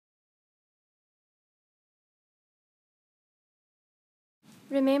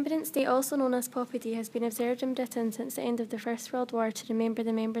Remembrance Day, also known as Poppy Day, has been observed in Britain since the end of the First World War to remember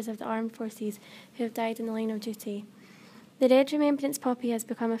the members of the armed forces who have died in the line of duty. The red remembrance poppy has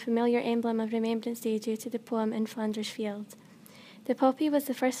become a familiar emblem of Remembrance Day due to the poem In Flanders Field. The poppy was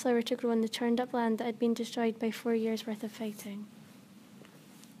the first flower to grow on the churned-up land that had been destroyed by 4 years' worth of fighting.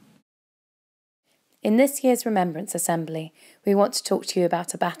 In this year's Remembrance Assembly, we want to talk to you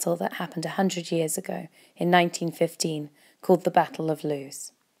about a battle that happened 100 years ago, in 1915, called the Battle of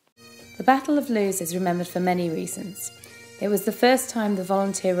Loos. The Battle of Loos is remembered for many reasons. It was the first time the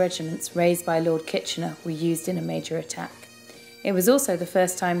volunteer regiments raised by Lord Kitchener were used in a major attack. It was also the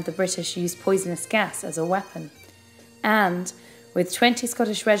first time the British used poisonous gas as a weapon. And, with 20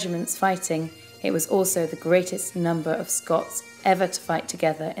 Scottish regiments fighting, it was also the greatest number of Scots ever to fight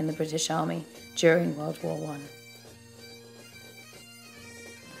together in the British Army during World War I.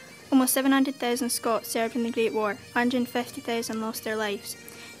 Almost 700,000 Scots served in the Great War, 150,000 lost their lives.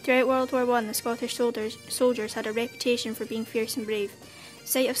 Throughout World War I, the Scottish soldiers had a reputation for being fierce and brave. The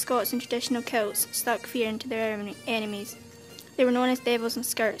sight of Scots in traditional kilts stuck fear into their enemies. They were known as devils in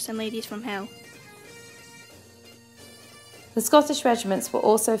skirts and ladies from hell. The Scottish regiments were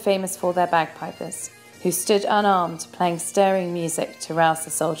also famous for their bagpipers, who stood unarmed playing stirring music to rouse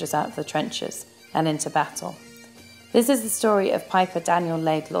the soldiers out of the trenches and into battle. This is the story of Piper Daniel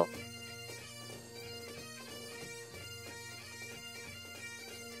Laidlaw.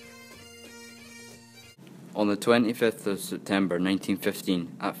 On the 25th of September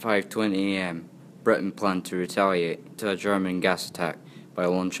 1915, at 5:20 a.m, Britain planned to retaliate to a German gas attack by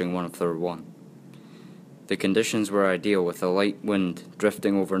launching one of their own. The conditions were ideal, with a light wind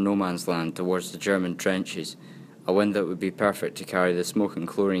drifting over no man's land towards the German trenches, a wind that would be perfect to carry the smoke and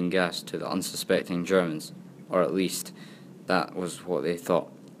chlorine gas to the unsuspecting Germans, or at least that was what they thought.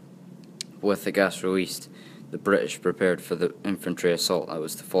 With the gas released, the British prepared for the infantry assault that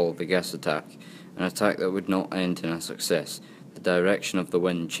was to follow the gas attack, an attack that would not end in a success. The direction of the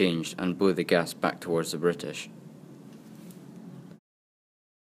wind changed and blew the gas back towards the British.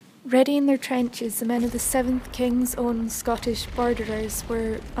 Ready in their trenches, the men of the 7th King's Own Scottish Borderers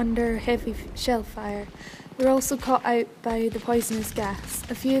were under heavy shell fire. They were also caught out by the poisonous gas.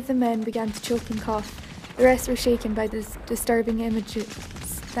 A few of the men began to choke and cough. The rest were shaken by the disturbing images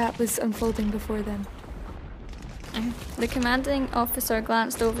that was unfolding before them. The commanding officer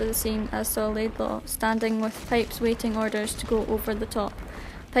glanced over the scene and saw Laidlaw standing with pipes waiting orders to go over the top.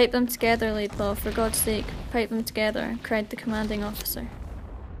 "Pipe them together, Laidlaw, for God's sake, pipe them together," cried the commanding officer.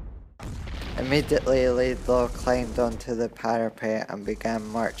 Immediately Laidlaw climbed onto the parapet and began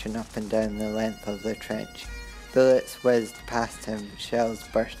marching up and down the length of the trench. Bullets whizzed past him, shells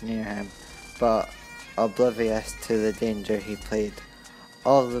burst near him, but oblivious to the danger he played.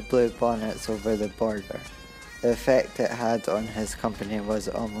 All the blue bonnets over the border. The effect it had on his company was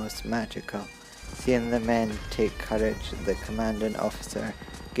almost magical. Seeing the men take courage, the commanding officer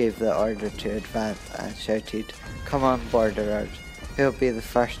gave the order to advance and shouted, "Come on, borderers, who'll be the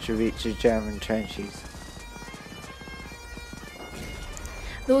first to reach the German trenches?"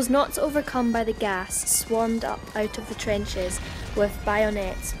 Those not overcome by the gas swarmed up out of the trenches with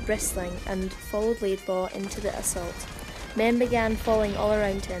bayonets bristling and followed Laidlaw into the assault. Men began falling all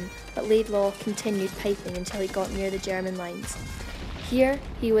around him, but Laidlaw continued piping until he got near the German lines. Here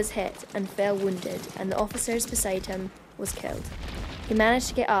he was hit and fell wounded, and the officers beside him was killed. He managed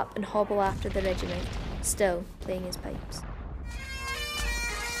to get up and hobble after the regiment, still playing his pipes.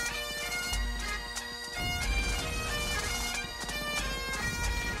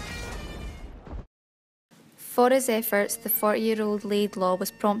 For his efforts, the 40-year-old Laidlaw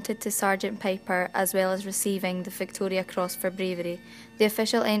was promoted to Sergeant Piper, as well as receiving the Victoria Cross for bravery. The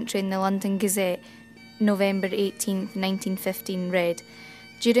official entry in the London Gazette, November 18, 1915, read,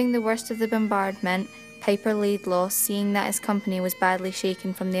 "During the worst of the bombardment, Piper Laidlaw, seeing that his company was badly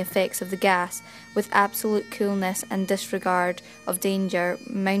shaken from the effects of the gas, with absolute coolness and disregard of danger,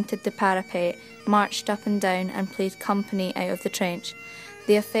 mounted the parapet, marched up and down, and played company out of the trench.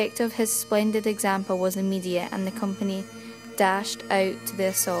 The effect of his splendid example was immediate, and the company dashed out to the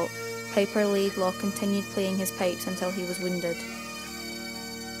assault. Piper Laidlaw continued playing his pipes until he was wounded."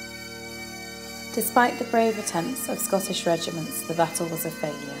 Despite the brave attempts of Scottish regiments, the battle was a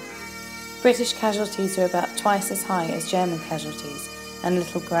failure. British casualties were about twice as high as German casualties, and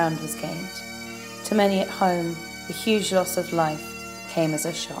little ground was gained. To many at home, the huge loss of life came as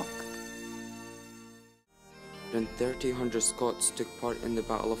a shock. Around 1,300 Scots took part in the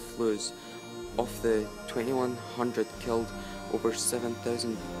Battle of Loos. Of the 2,100 killed, over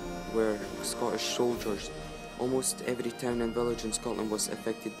 7,000 were Scottish soldiers. Almost every town and village in Scotland was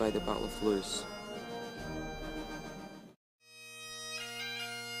affected by the Battle of Loos.